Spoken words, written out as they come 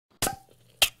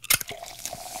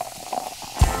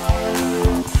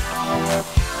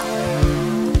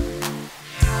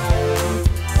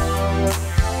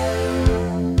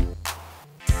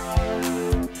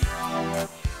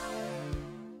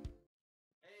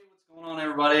What's going on,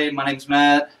 everybody? My name's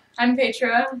Matt. I'm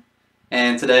Petra.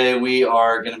 And today we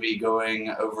are going to be going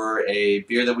over a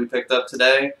beer that we picked up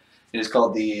today. It is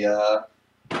called the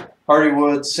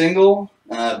Hardywood Singel,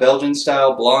 Belgian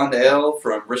style blonde ale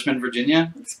from Richmond,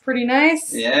 Virginia. Looks pretty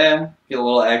nice. Yeah, get a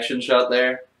little action shot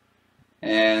there.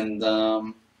 And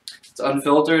it's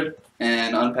unfiltered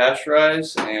and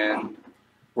unpasteurized. And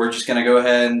we're just going to go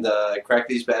ahead and crack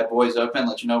these bad boys open,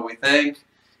 let you know what we think.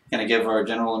 Going to give our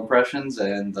general impressions,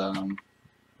 and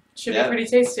should be pretty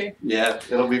tasty. Yeah,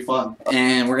 it'll be fun.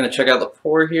 And we're going to check out the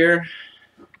pour here.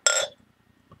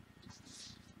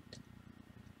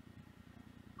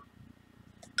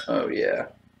 Oh, yeah.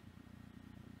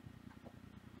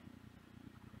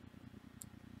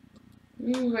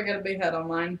 Ooh, I got a big head on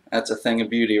mine. That's a thing of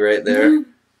beauty right there.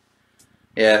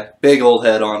 Yeah, big old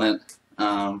head on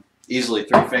it. Easily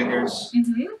 3 fingers.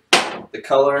 The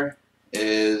color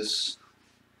is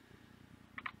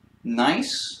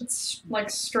nice. It's like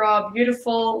straw,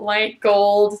 beautiful, light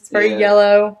gold. It's very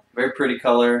yellow. Very pretty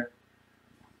color.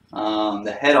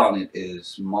 The head on it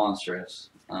is monstrous.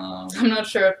 I'm not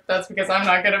sure if that's because I'm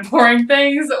not good at pouring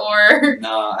things or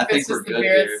no, I think it's we're just the good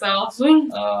beer here. itself.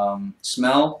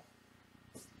 Smell.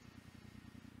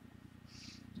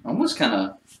 Almost kind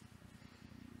of.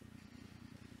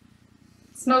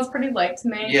 Smells pretty light to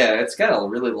me. Yeah, it's got a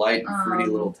really light and fruity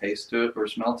little taste to it or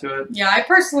smell to it. Yeah,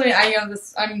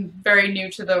 I'm very new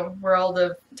to the world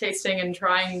of tasting and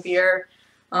trying beer,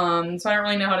 so I don't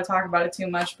really know how to talk about it too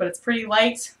much. But it's pretty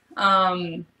light.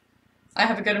 I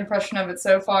have a good impression of it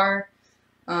so far.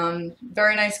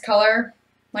 Very nice color,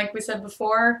 like we said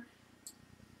before.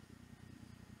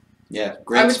 Yeah,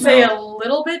 great. I would smell. say a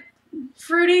little bit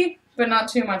fruity, but not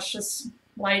too much. Just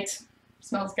light.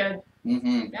 Smells good.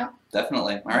 Yeah,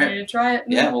 definitely. All right. Ready to try it?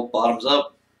 Yeah, well, bottoms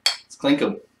up. Let's clink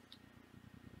them.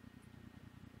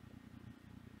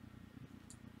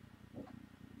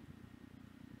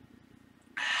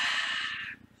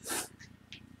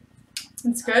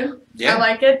 It's good. Yeah. I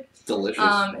like it. Delicious.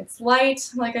 It's light,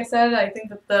 like I said. I think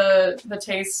that the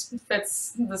taste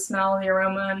fits the smell, the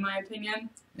aroma, in my opinion.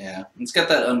 Yeah, it's got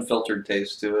that unfiltered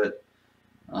taste to it.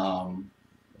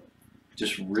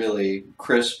 Just really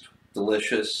crisp,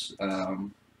 delicious.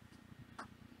 I'm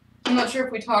not sure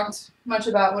if we talked much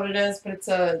about what it is, but it's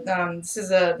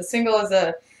the single is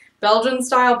a Belgian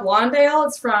style blonde ale.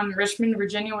 It's from Richmond,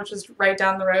 Virginia, which is right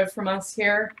down the road from us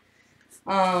here.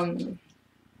 According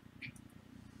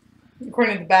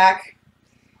to the back,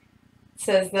 it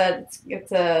says that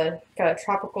it's got a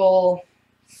tropical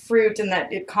fruit and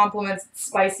that it complements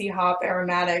spicy hop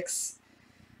aromatics.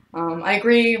 I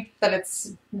agree that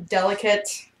it's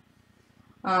delicate.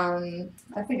 I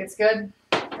think it's good.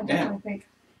 I definitely think it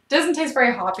doesn't taste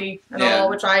very hoppy at all,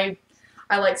 which I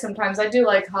like sometimes. I do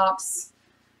like hops,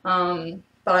 but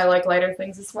I like lighter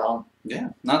things as well. Yeah,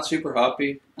 not super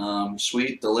hoppy.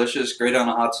 Sweet, delicious, great on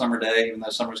a hot summer day, even though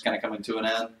summer's kind of coming to an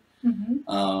end.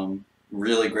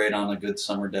 Really great on a good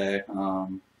summer day.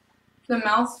 The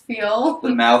mouthfeel. The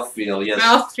mouthfeel, yes.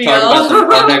 Mouthfeel. Talk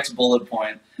about our next bullet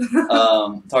point.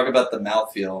 Talk about the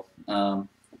mouthfeel.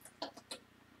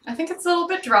 I think it's a little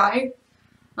bit dry.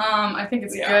 I think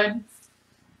it's good.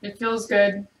 It feels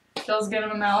good. Feels good in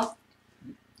the mouth.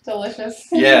 Delicious.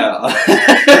 Yeah.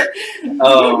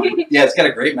 Yeah, it's got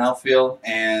a great mouthfeel,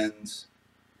 and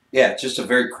yeah, just a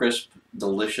very crisp,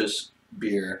 delicious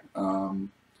beer.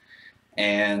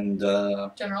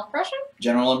 General impression?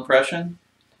 General impression?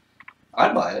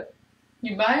 I'd buy it.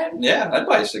 You'd buy it? Yeah, I'd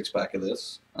buy a 6-pack of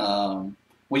this.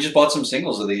 We just bought some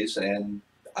singles of these, and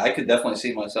I could definitely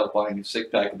see myself buying a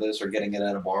 6-pack of this or getting it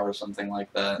at a bar or something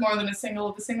like that. More than a single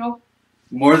of a single?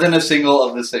 More than a single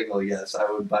of the single, yes. I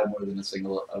would buy more than a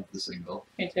single of the single.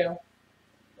 Me too.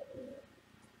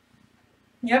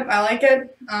 Yep, I like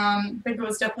it. I think it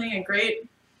was definitely a great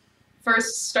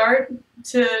first start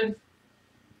to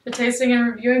tasting and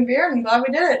reviewing beer. I'm glad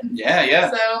we did it. Yeah,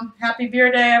 yeah. So, happy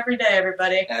beer day every day,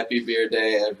 everybody. Happy beer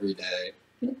day every day.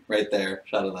 Right there.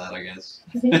 Shot of that, I guess.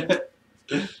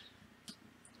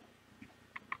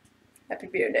 Happy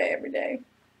beer day every day.